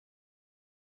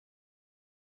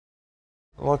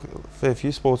I like a fair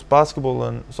few sports. Basketball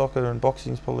and soccer and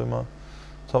boxing is probably my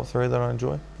top three that I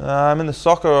enjoy. In the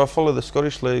soccer, I follow the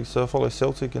Scottish League, so I follow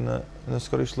Celtic in the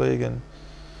Scottish League, and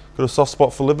got a soft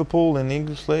spot for Liverpool in the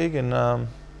English League. And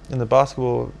in the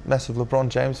basketball, massive LeBron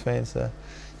James fan. So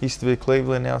used to be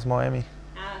Cleveland, now it's Miami.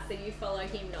 So you follow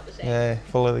him, not the team. Yeah,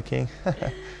 follow the king.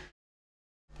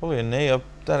 Probably a knee. I've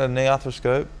done a knee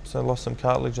arthroscope, so I lost some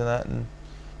cartilage in that, and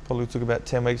probably took about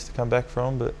 10 weeks to come back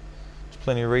from, but there's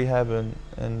plenty of rehab and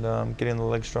getting the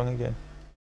leg strong again.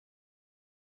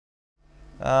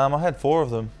 I had 4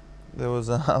 of them. There was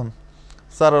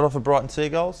started off at Brighton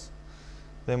Seagulls,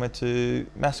 then went to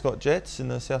Mascot Jets in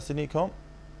the South Sydney comp,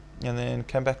 and then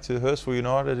came back to Hurstville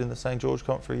United in the St George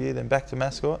comp for a year, then back to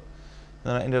Mascot,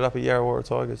 and then I ended up at Yarrawarrah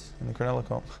Tigers in the Cronulla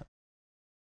comp.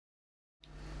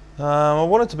 I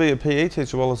wanted to be a PE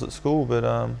teacher while I was at school, but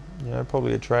you know,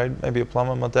 probably a trade, maybe a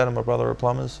plumber. My dad and my brother are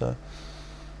plumbers, so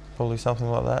probably something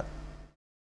like that.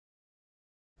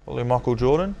 Probably Michael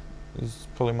Jordan is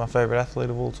probably my favourite athlete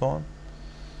of all time.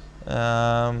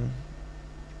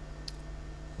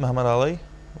 Muhammad Ali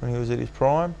when he was at his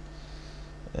prime,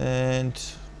 and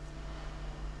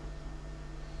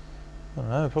I don't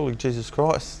know, probably Jesus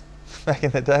Christ back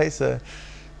in the day. So,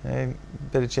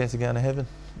 better chance of going to heaven.